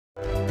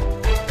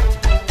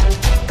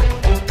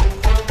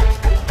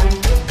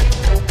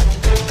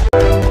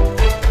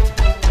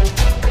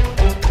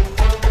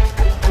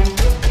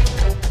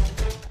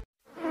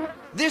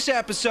This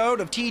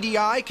episode of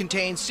TDI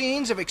contains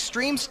scenes of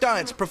extreme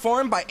stunts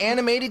performed by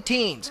animated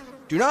teens.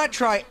 Do not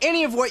try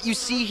any of what you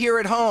see here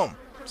at home.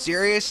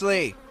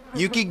 Seriously,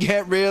 you could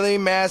get really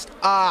messed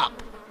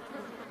up.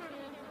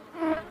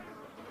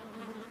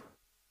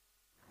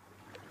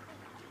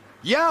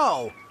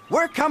 Yo,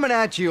 we're coming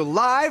at you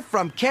live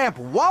from Camp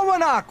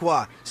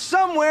Wawanakwa,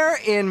 somewhere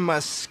in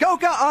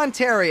Muskoka,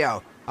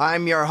 Ontario.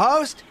 I'm your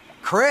host,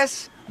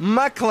 Chris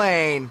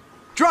McLean.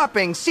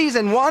 Dropping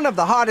season 1 of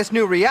the hottest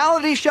new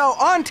reality show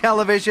on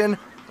television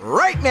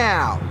right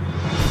now.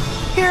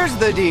 Here's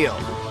the deal.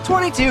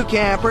 22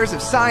 campers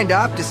have signed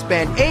up to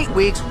spend 8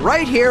 weeks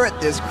right here at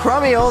this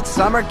crummy old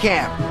summer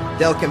camp.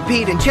 They'll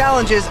compete in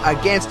challenges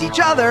against each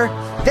other,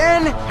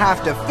 then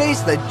have to face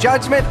the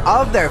judgment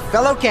of their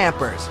fellow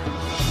campers.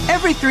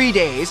 Every 3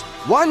 days,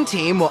 one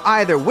team will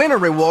either win a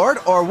reward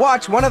or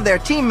watch one of their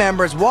team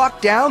members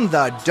walk down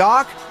the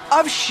dock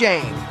of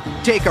shame,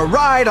 take a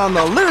ride on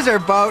the loser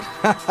boat,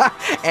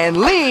 and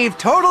leave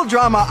Total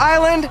Drama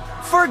Island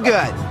for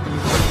good.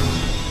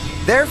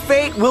 Their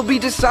fate will be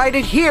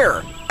decided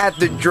here at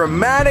the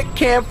dramatic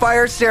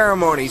campfire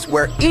ceremonies,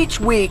 where each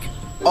week,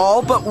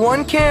 all but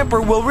one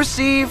camper will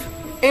receive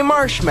a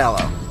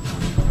marshmallow.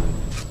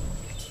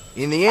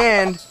 In the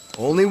end,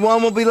 only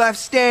one will be left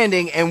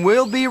standing and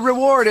will be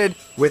rewarded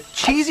with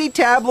cheesy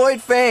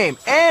tabloid fame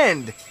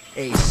and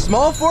a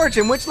small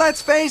fortune, which,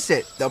 let's face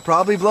it, they'll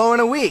probably blow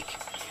in a week.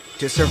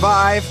 To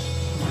survive,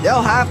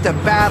 they'll have to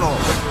battle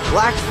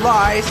black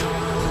flies,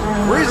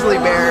 grizzly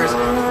bears,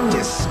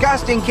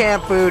 disgusting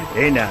camp food,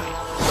 and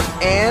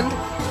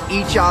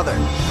each other.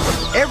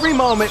 Every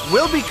moment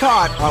will be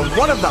caught on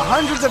one of the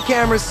hundreds of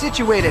cameras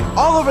situated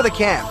all over the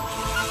camp.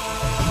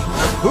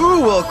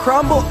 Who will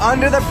crumble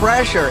under the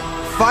pressure?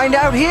 Find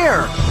out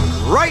here,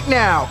 right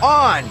now,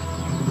 on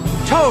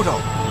Total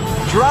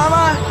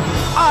Drama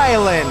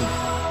Island.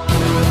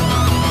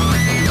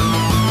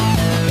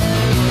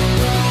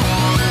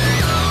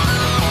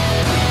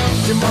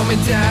 Mom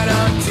and Dad,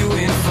 I'm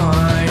doing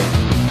fine.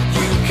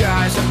 You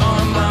guys are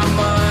on my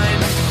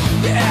mind.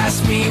 You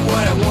asked me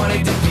what I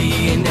wanted to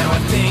be, and now I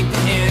think the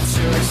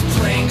answer is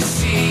plain to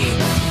see.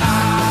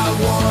 I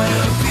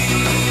wanna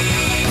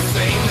be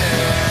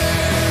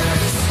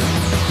famous.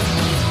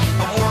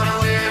 I wanna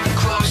live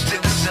close to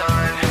the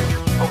sun.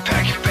 Oh,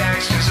 pack your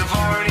bags, cause I've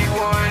already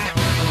won.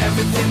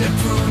 Everything to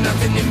prove,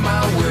 nothing in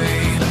my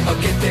way.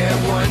 I'll get there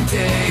one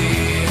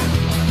day.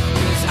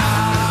 Cause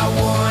I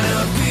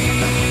wanna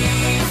be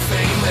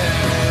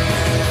famous.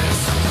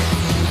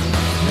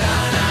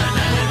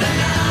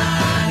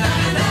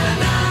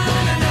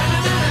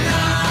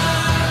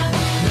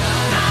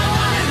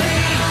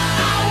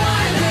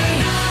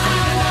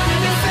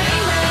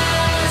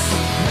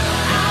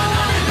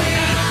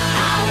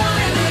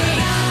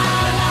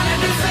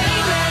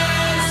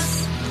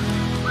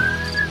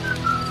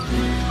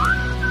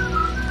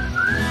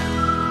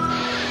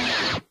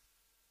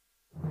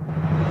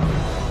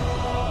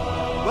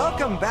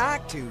 Welcome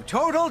back to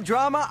Total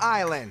Drama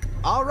Island.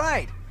 All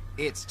right,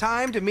 it's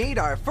time to meet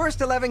our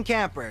first 11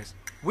 campers.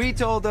 We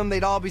told them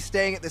they'd all be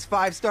staying at this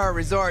 5-star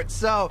resort,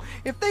 so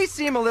if they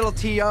seem a little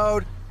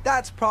TO'd,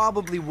 that's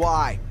probably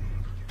why.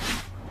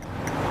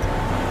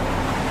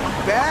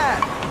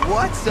 Beth,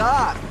 what's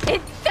up?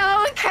 It's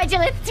so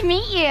incredulous to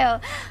meet you.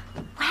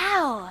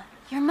 Wow,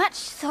 you're much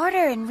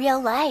shorter in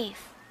real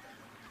life.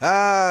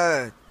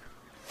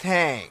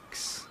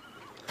 Thanks.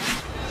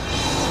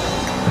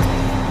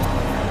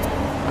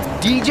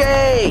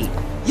 DJ!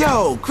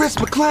 Yo, Chris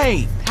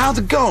McLean, how's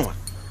it going?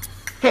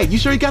 Hey, you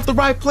sure you got the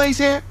right place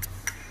here?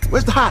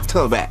 Where's the hot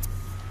tub at?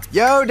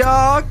 Yo,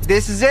 dog,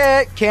 this is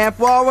it, Camp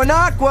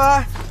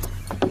Wawanakwa.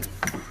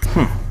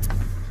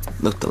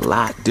 Looked a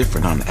lot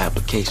different on the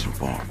application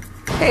form.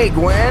 Hey,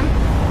 Gwen.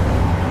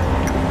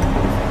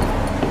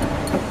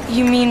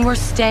 You mean we're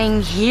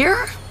staying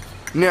here?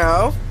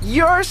 No,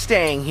 you're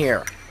staying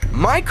here.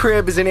 My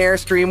crib is an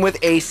Airstream with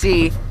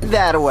AC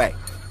that-a-way.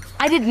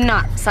 I did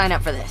not sign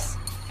up for this.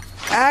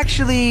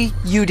 Actually,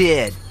 you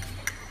did.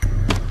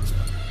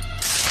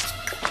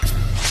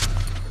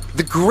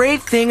 The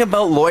great thing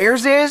about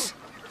lawyers is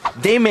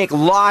they make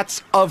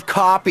lots of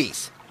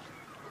copies.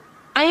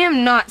 I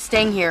am not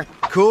staying here.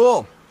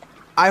 Cool.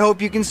 I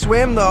hope you can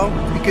swim, though,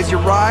 because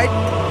your ride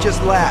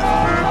just left.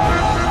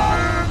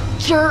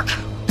 Jerk.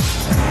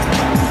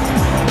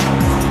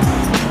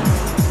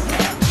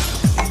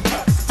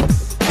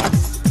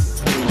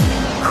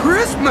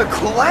 Chris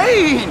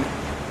McLean!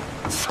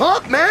 What's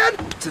up, man?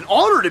 It's an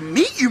honor to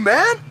meet you,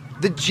 man.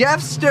 The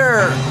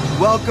Jeffster.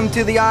 Welcome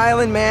to the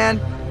island,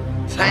 man.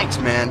 Thanks,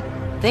 man.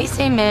 They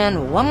say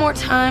man one more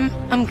time,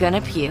 I'm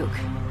gonna puke.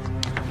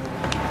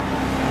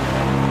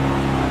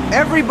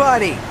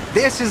 Everybody,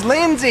 this is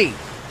Lindsay.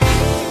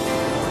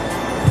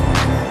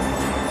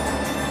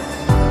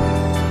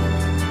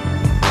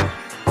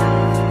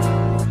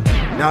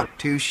 Not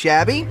too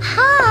shabby.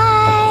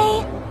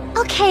 Hi!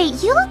 Okay,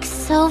 you look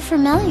so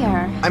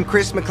familiar. I'm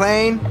Chris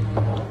McLean,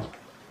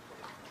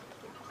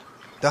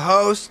 the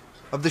host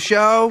of the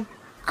show.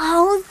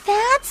 Oh,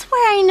 that's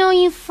where I know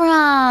you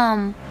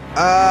from.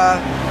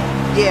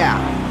 Yeah.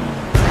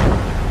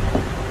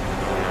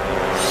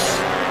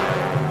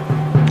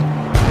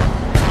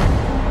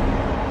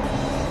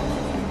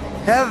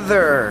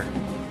 Heather.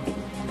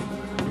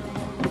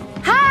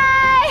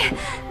 Hi!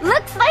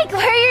 Looks like we're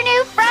your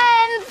new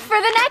friends for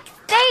the next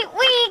 8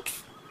 weeks.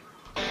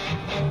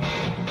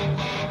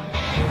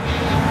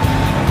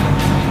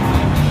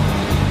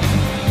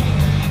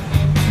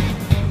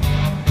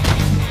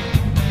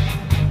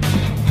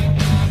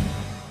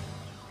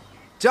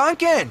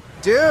 Duncan,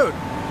 dude.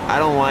 I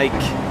don't like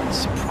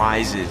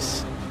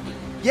surprises.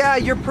 Yeah,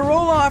 your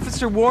parole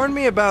officer warned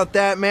me about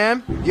that,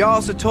 man. He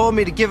also told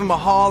me to give him a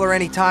holler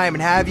anytime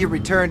and have you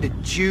return to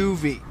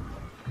juvie.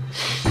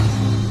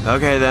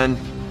 Okay, then.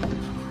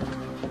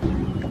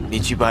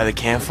 Meet you by the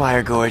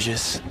campfire,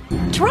 gorgeous.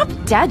 Drop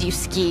dead, you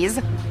skis.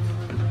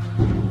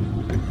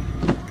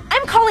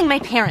 I'm calling my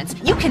parents.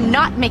 You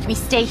cannot make me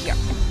stay here.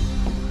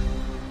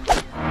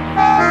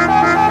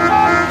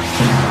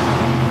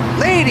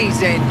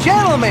 Ladies and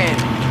gentlemen,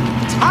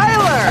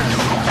 Tyler!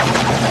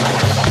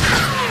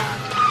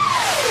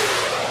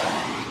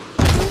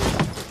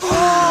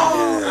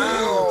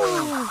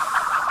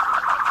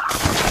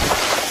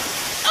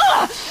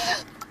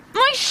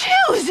 My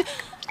shoes!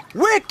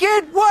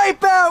 Wicked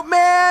wipeout,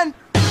 man!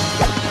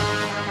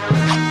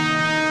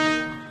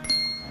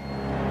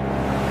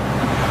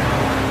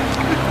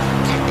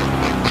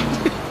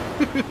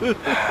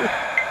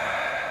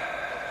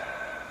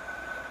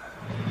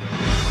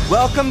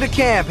 Welcome to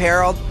camp,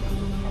 Harold.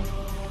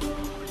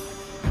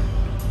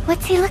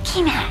 What's he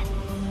looking at?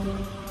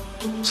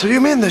 So you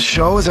mean this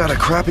show is at a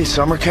crappy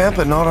summer camp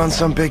and not on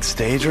some big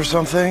stage or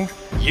something?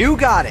 You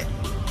got it.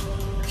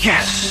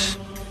 Yes!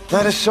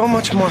 That is so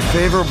much more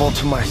favorable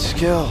to my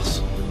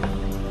skills.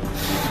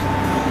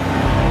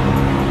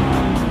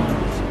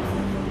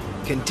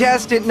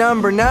 Contestant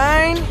number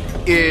 9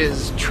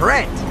 is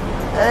Trent.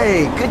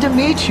 Hey, good to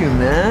meet you,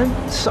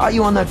 man. Saw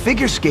you on that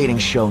figure skating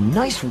show.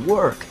 Nice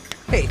work.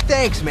 Hey,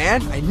 thanks,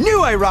 man. I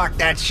knew I rocked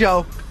that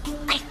show.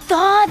 I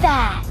saw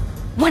that.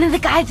 One of the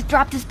guys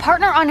dropped his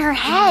partner on her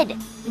head.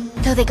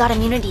 So they got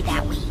immunity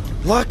that week.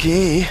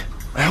 Lucky.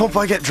 I hope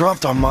I get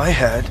dropped on my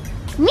head.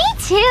 Me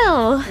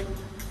too.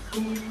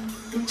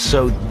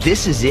 So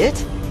this is it?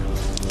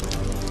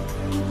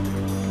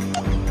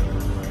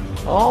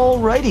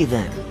 Alrighty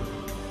then.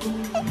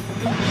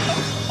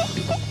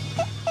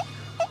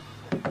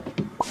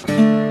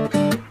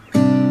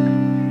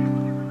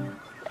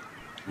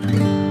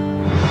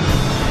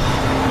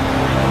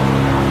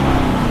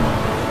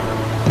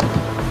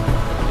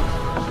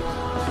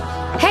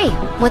 Hey,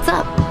 what's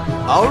up?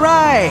 All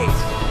right.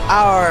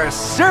 Our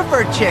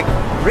surfer chick,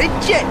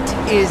 Bridget,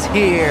 is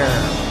here.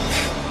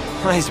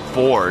 Nice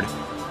board.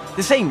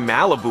 This ain't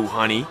Malibu,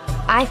 honey.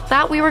 I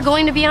thought we were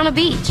going to be on a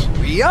beach.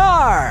 We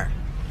are.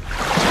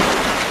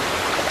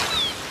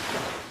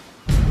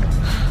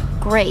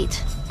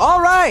 Great.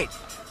 All right.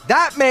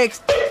 That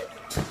makes...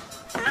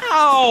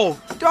 Ow!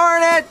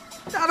 Darn it!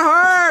 That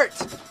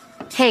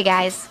hurt! Hey,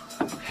 guys.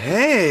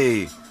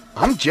 Hey,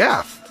 I'm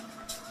Jeff.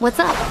 What's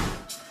up?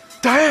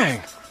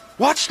 Dang!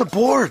 Watch the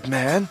board,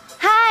 man.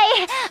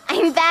 Hi,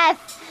 I'm Beth.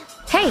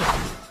 Hey.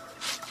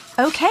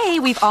 Okay,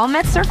 we've all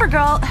met Surfer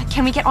Girl.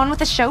 Can we get on with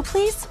the show,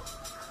 please?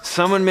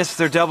 Someone missed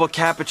their double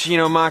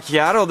cappuccino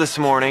macchiato this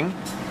morning.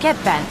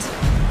 Get bent.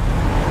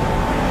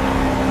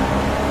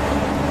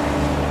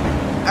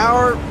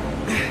 Our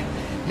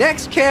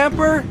next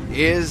camper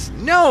is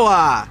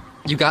Noah.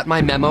 You got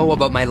my memo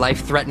about my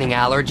life-threatening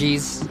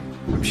allergies?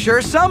 I'm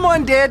sure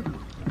someone did.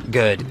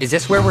 Good. Is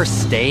this where we're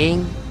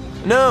staying?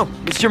 No,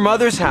 it's your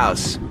mother's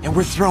house, and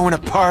we're throwing a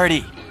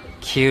party.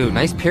 Cute.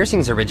 Nice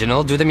piercings,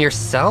 Original. Do them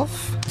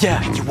yourself?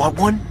 Yeah, you want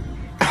one?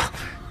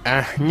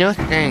 No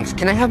thanks.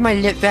 Can I have my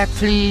lip back,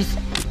 please?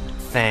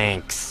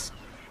 Thanks.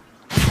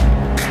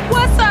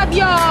 What's up,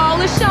 y'all?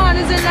 LaShawn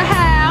is in the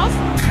house.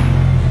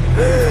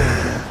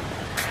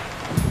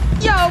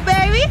 Yo,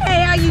 baby.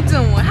 Hey, how you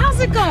doing?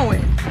 How's it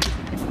going?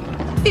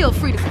 Feel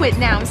free to quit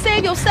now and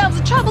save yourselves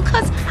the trouble,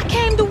 cause I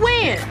came to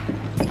win.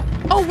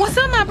 Oh, what's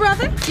up, my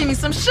brother? Give me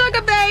some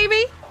sugar,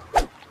 baby.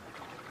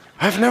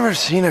 I've never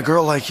seen a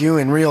girl like you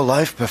in real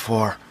life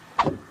before.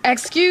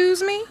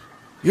 Excuse me?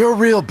 You're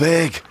real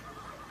big.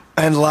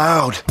 And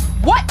loud.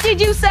 What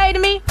did you say to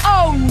me?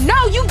 Oh,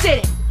 no, you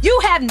didn't. You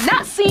have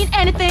not seen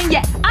anything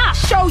yet. I'll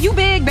show you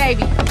big,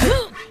 baby.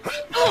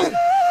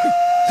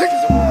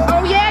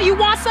 Oh, yeah? You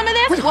want some of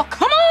this? Well,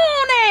 come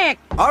on, then.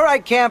 All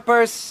right,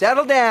 campers,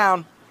 settle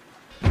down.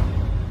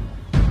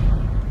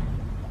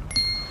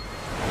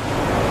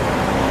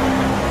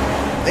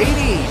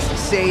 Ladies,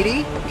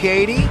 Sadie,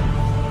 Katie,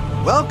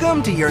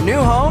 welcome to your new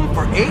home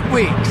for 8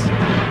 weeks.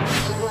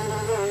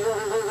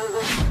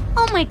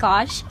 Oh my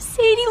gosh.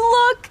 Sadie,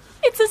 look.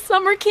 It's a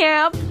summer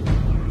camp.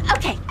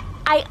 Okay,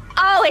 I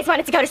always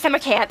wanted to go to summer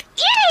camp.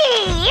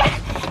 Yay!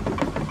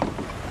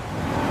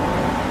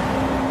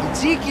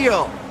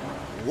 Ezekiel,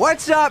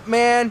 what's up,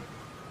 man?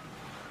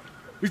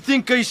 I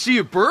think I see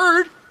a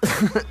bird.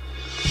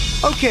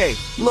 Okay,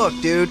 look,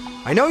 dude.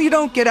 I know you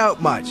don't get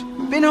out much.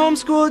 Been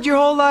homeschooled your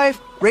whole life,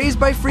 raised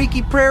by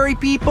freaky prairie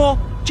people.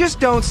 Just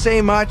don't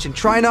say much and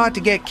try not to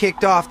get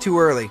kicked off too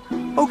early.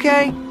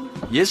 Okay?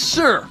 Yes,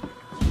 sir.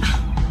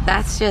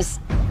 That's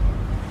just...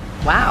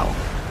 wow.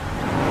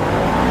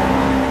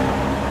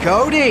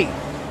 Cody,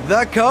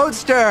 the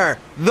Codester,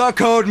 the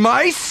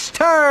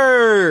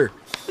Codemeister!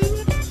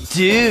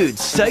 Dude,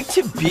 psyched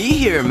to be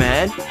here,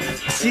 man.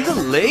 I see the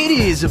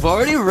ladies have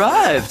already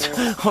arrived.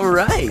 All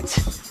right.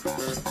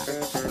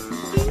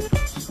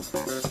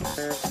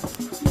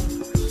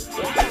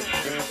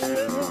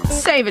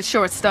 Save it,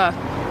 short stuff.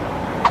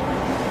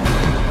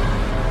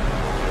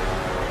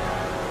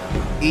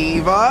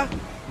 Eva,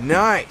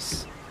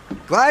 nice.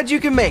 Glad you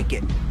can make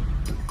it.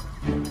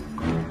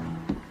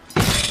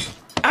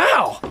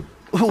 Ow!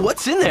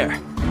 What's in there?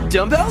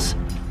 Dumbbells?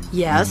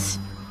 Yes.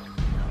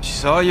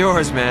 She's all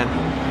yours, man.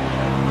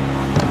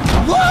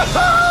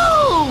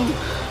 Woohoo!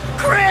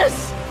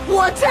 Chris,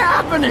 what's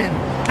happening?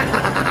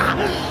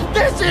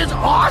 This is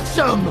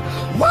awesome!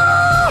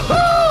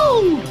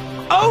 Woohoo!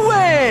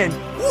 Owen!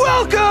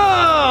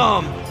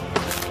 Welcome!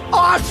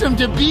 Awesome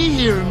to be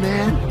here,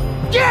 man.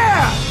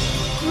 Yeah!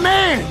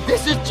 Man,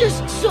 this is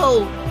just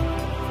so...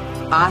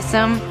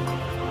 Awesome.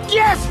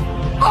 Yes!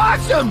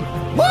 Awesome!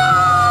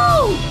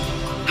 Woo!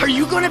 Are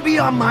you gonna be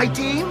on my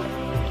team?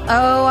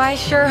 Oh, I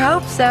sure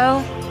hope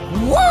so.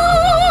 Woo!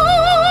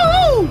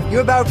 You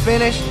about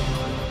finished?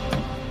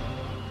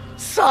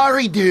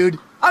 Sorry, dude.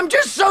 I'm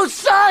just so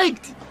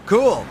psyched!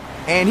 Cool.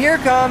 And here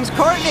comes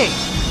Courtney.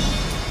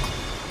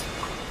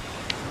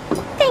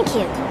 Thank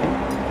you.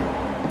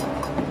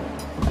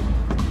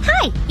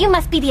 Hi, you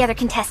must be the other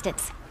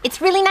contestants. It's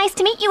really nice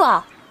to meet you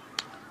all.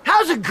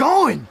 How's it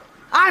going?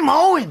 I'm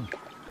Owen.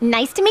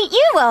 Nice to meet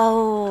you.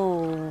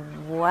 Oh,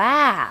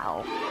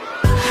 wow.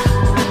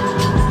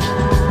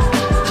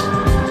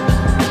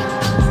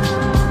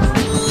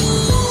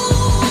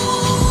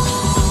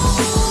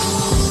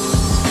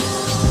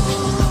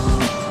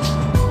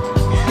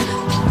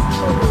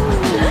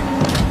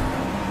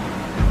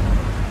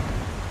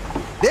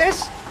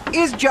 This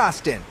is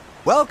Justin.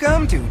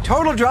 Welcome to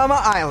Total Drama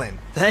Island.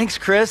 Thanks,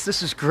 Chris.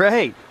 This is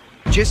great.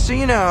 Just so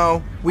you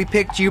know, we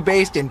picked you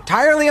based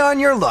entirely on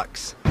your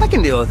looks. I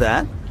can deal with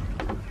that.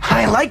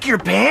 I like your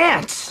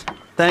pants.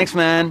 Thanks,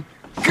 man.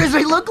 Because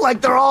they look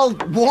like they're all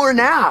worn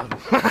out.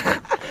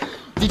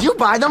 Did you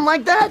buy them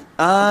like that?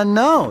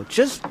 No.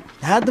 Just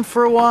had them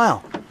for a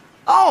while.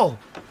 Oh,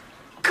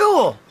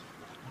 cool.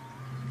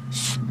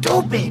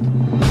 Stupid.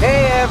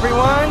 Hey,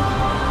 everyone.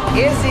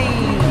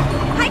 Izzy.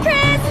 Hi,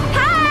 Chris.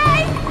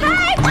 Hi.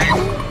 Hi.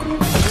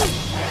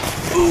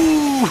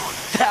 Ooh,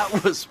 that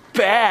was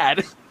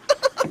bad.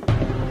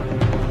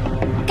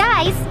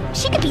 Guys,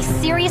 she could be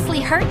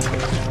seriously hurt.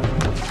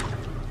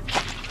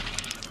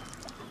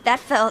 That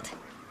felt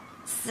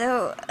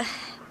so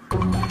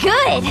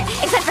good,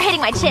 except for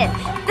hitting my chin.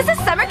 This is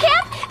summer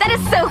camp? That is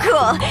so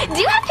cool.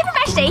 Do you have paper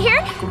mache here?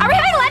 Are we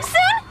having lunch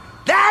soon?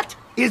 That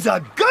is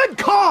a good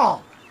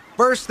call.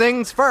 First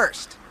things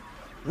first.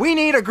 We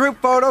need a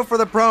group photo for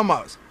the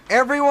promos.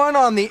 Everyone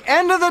on the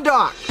end of the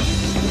dock.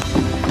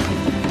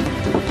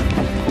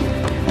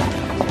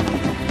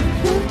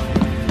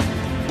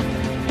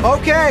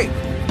 Okay.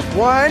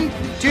 1,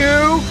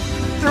 2,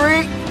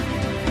 3.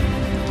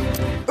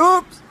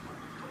 Oops.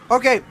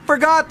 Okay,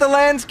 forgot the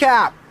lens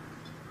cap.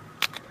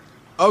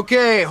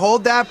 Okay,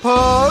 hold that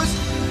pose.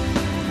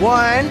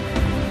 1,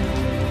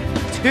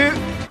 2.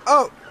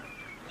 Oh.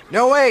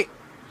 No, wait.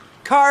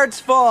 Card's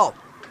full.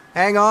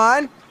 Hang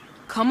on.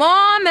 Come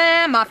on,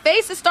 man. My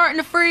face is starting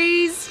to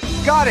freeze.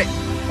 Got it.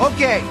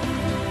 Okay.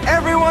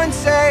 Everyone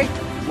say,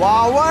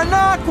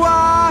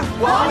 Wawanakwa!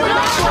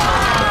 Wawanakwa!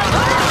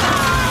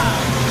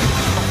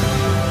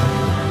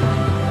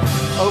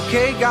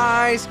 Okay,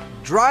 guys.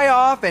 Dry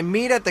off and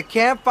meet at the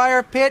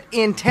campfire pit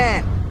in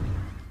 10.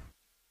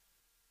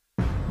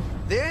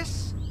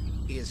 This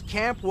is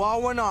Camp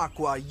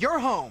Wawanakwa, your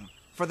home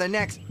for the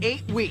next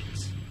 8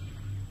 weeks.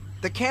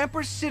 The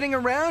campers sitting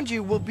around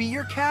you will be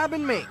your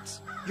cabin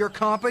mates, your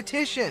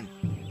competition,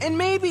 and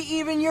maybe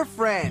even your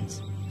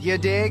friends. You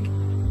dig?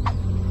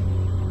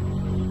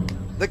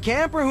 The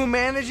camper who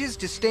manages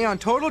to stay on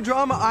Total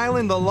Drama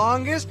Island the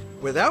longest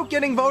without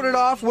getting voted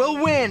off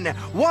will win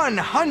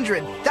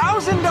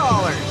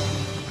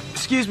 $100,000!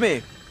 Excuse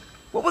me,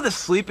 what will the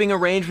sleeping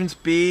arrangements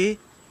be?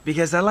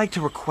 Because I like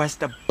to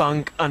request a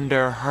bunk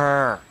under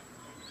her.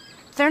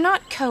 They're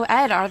not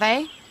co-ed, are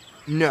they?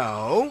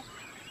 No.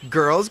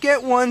 Girls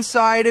get one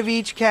side of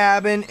each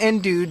cabin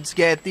and dudes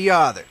get the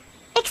other.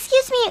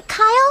 Excuse me,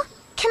 Kyle?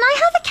 Can I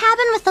have a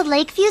cabin with a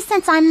lake view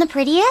since I'm the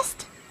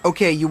prettiest?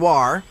 Okay, you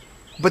are.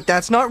 But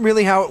that's not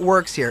really how it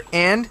works here.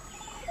 And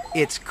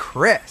it's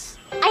Chris.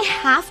 I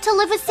have to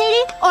live with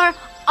Sadie or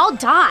I'll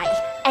die.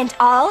 And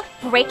I'll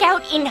break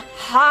out in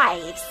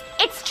hives.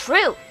 It's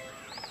true.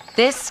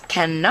 This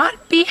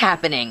cannot be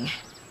happening.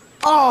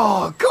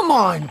 Oh, come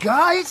on,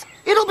 guys.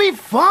 It'll be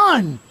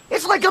fun.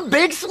 It's like a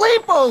big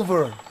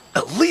sleepover.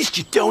 At least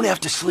you don't have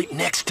to sleep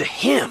next to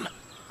him.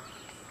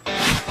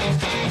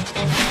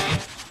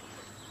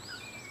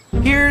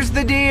 Here's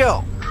the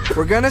deal.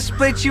 We're gonna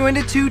split you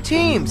into 2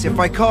 teams. If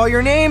I call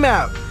your name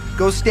out,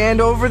 go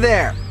stand over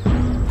there.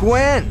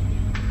 Gwen,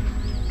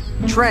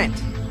 Trent,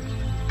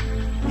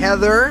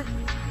 Heather,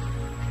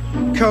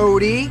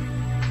 Cody,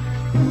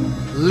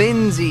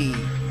 Lindsay,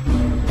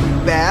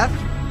 Beth,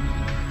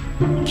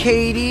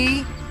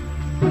 Katie,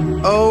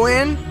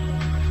 Owen,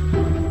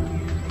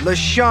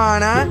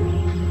 Lashana,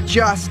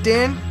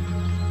 Justin,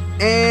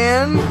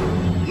 and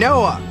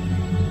Noah.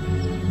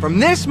 From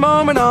this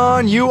moment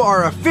on, you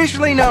are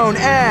officially known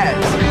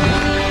as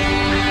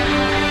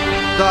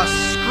the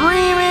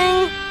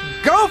Screaming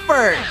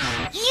Gophers!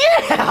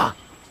 Yeah!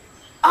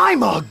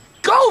 I'm a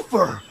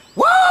gopher!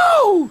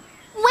 Woo!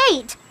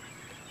 Wait,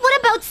 what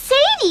about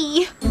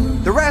Sadie?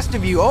 The rest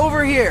of you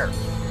over here.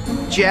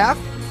 Jeff,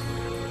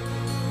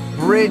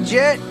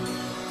 Bridget,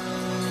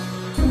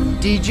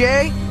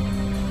 DJ,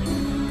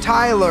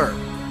 Tyler,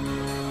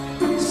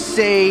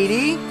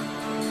 Sadie,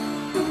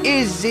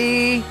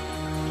 Izzy,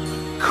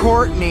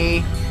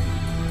 Courtney,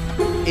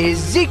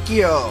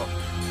 Ezekiel,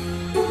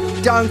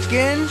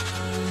 Duncan,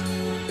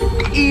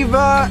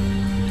 Eva,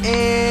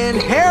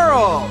 and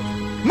Harold.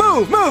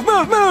 Move, move,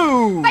 move,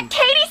 move! But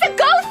Katie's a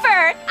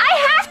gopher!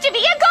 I have to be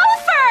a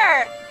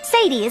gopher!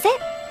 Sadie, is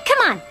it?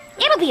 Come on,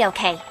 it'll be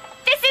okay.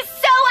 This is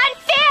so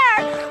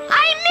unfair!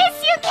 I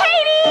miss you,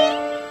 Katie!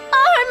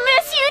 Oh, I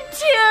miss you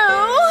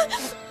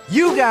too!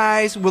 You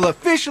guys will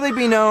officially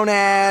be known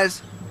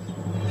as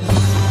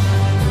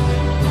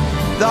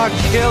the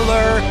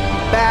Killer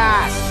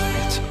Bass.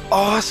 It's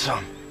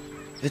awesome.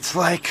 It's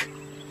like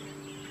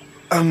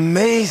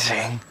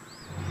amazing.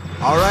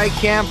 All right,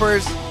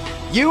 campers.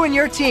 You and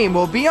your team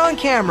will be on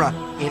camera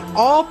in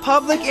all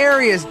public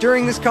areas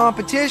during this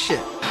competition.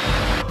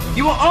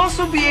 You will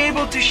also be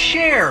able to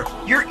share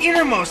your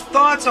innermost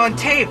thoughts on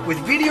tape with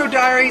video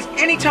diaries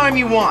anytime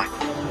you want.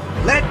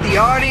 Let the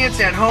audience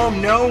at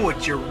home know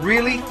what you're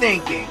really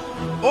thinking.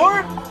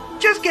 Or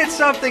just get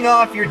something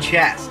off your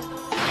chest.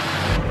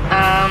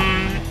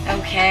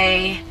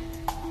 Okay.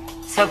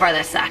 So far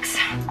this sucks.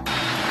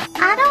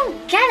 I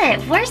don't get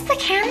it. Where's the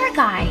camera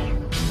guy?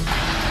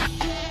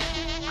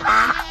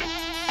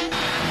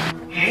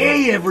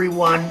 Hey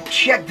everyone,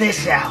 check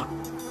this out.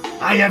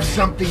 I have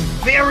something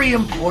very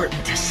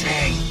important to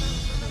say.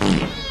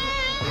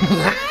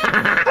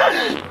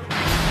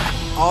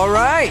 All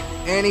right,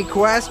 any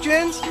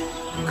questions?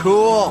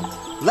 Cool.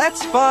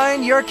 Let's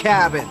find your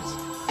cabins.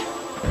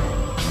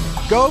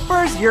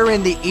 Gophers, you're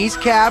in the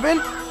east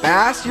cabin.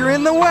 Bass, you're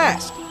in the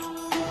west.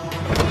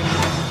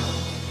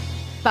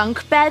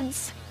 Bunk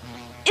beds?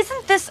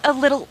 Isn't this a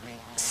little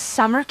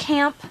summer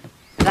camp?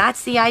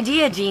 That's the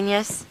idea,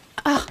 genius.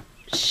 Ugh,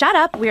 shut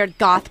up, weird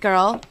goth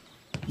girl.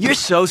 You're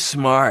so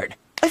smart.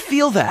 I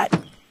feel that.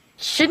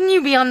 Shouldn't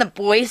you be on the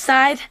boys'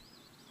 side?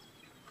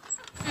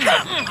 Where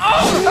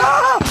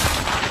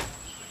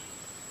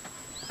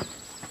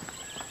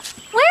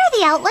are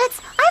the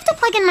outlets? I have to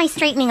plug in my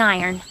straightening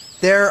iron.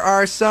 There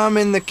are some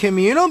in the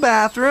communal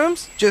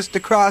bathrooms just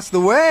across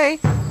the way.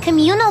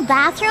 Communal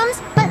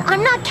bathrooms? But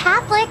I'm not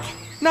Catholic.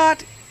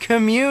 Not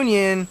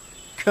communion,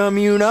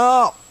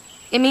 communal.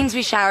 It means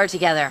we shower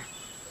together.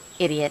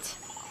 Idiot.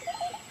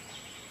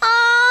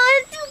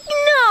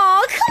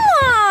 No, come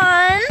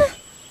on.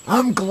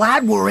 I'm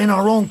glad we're in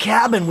our own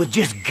cabin with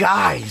just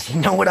guys, you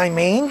know what I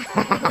mean?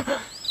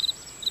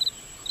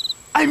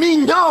 I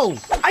mean, no,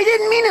 I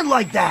didn't mean it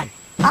like that.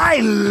 I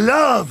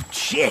love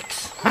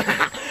chicks.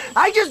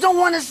 I just don't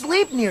want to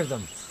sleep near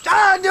them.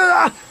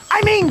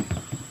 I mean...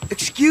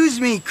 Excuse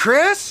me,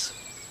 Chris?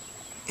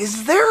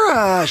 Is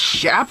there a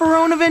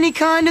chaperone of any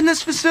kind in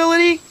this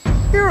facility?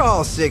 You're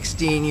all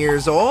 16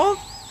 years old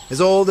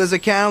as a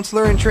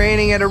counselor in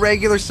training at a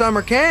regular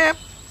summer camp.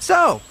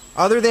 So,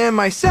 other than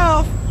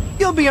myself,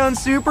 you'll be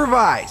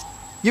unsupervised.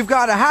 You've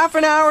got a half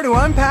an hour to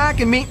unpack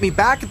and meet me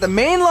back at the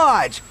main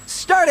lodge,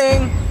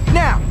 starting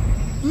now.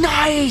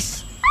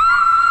 Nice!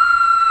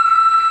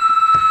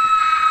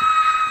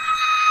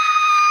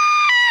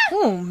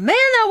 Oh, man,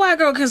 that white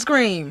girl can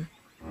scream.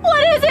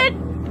 What is it?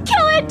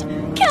 Kill it!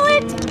 Kill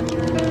it!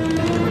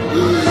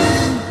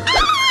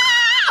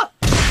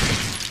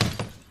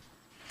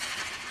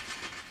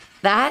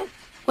 That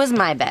was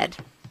my bed.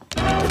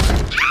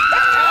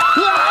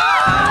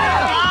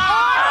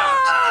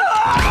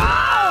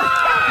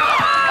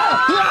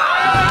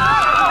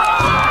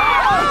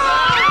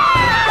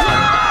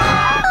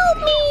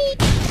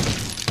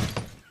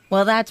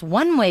 Well, that's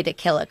one way to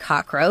kill a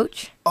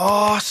cockroach.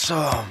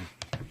 Awesome.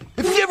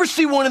 If you ever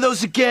see one of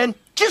those again,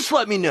 just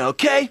let me know,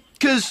 okay?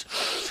 'Cause,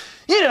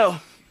 you know,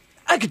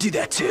 I could do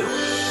that too.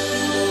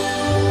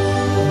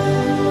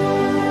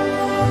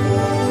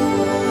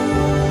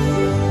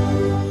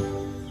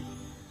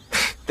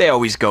 They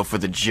always go for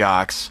the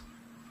jocks.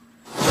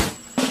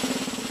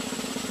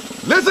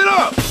 Listen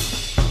up!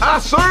 I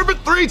serve it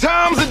 3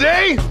 times a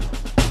day,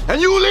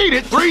 and you'll eat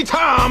it 3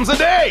 times a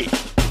day.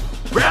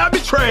 Grab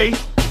your tray,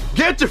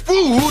 get your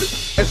food,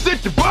 and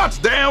sit your butts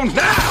down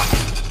now.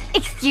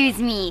 Excuse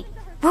me.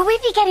 Will we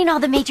be getting all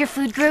the major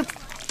food groups?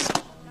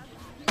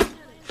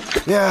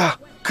 Yeah,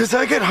 'cause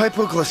I get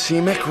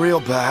hypoglycemic real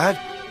bad.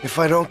 If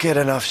I don't get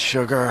enough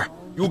sugar...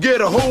 You'll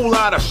get a whole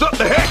lot of shut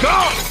the heck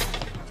up!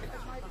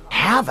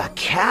 Have a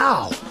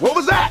cow. What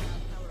was that?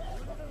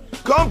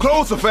 Come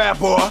closer, fat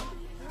boy.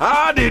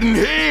 I didn't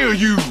hear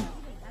you.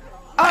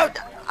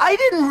 I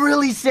didn't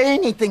really say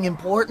anything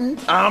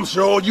important. I'm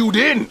sure you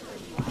didn't.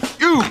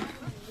 You,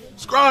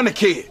 scrawny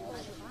kid,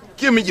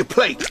 give me your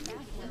plate.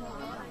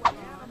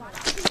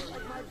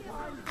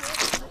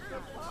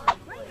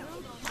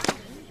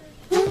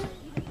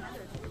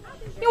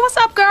 Hey, what's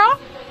up, girl?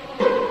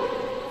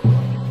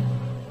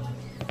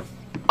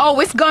 Oh,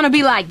 it's gonna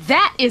be like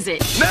that, is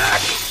it?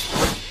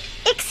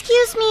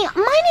 Excuse me,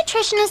 my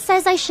nutritionist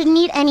says I shouldn't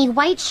eat any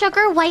white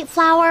sugar, white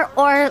flour,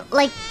 or,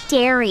 like,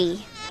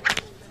 dairy.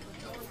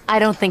 I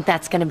don't think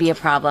that's gonna be a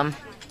problem.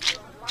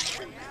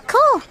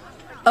 Cool.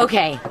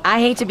 Okay, I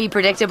hate to be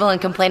predictable and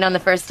complain on the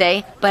first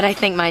day, but I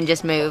think mine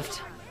just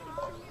moved.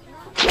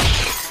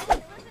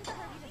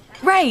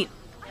 Right.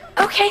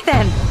 Okay,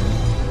 then.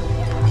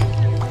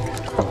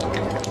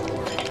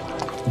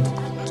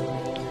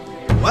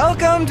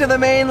 Welcome to the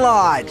main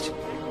lodge.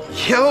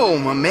 Yo,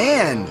 my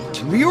man,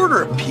 can we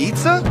order a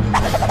pizza?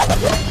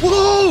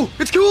 Whoa,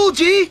 it's cool,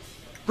 G.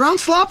 Brown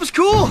slop is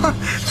cool.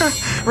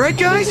 Right,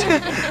 guys?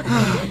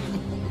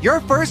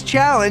 Your first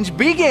challenge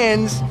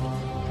begins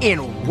in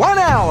 1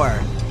 hour.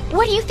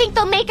 What do you think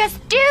they'll make us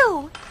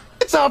do?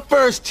 It's our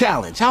first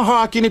challenge. How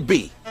hard can it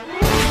be?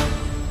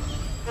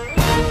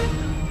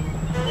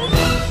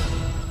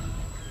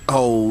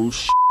 Oh,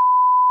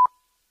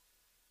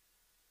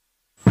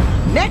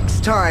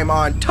 Next time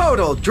on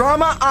Total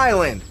Drama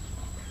Island.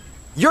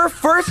 Your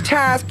first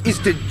task is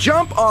to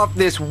jump off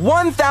this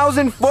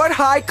 1,000-foot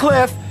high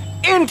cliff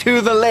into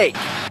the lake.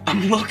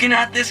 I'm looking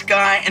at this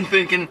guy and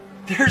thinking,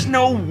 there's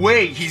no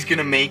way he's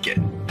gonna make it.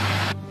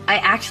 I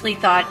actually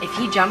thought if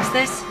he jumps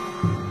this,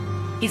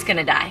 he's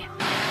gonna die.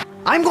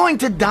 I'm going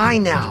to die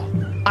now.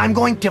 I'm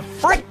going to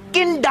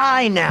frickin'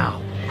 die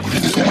now.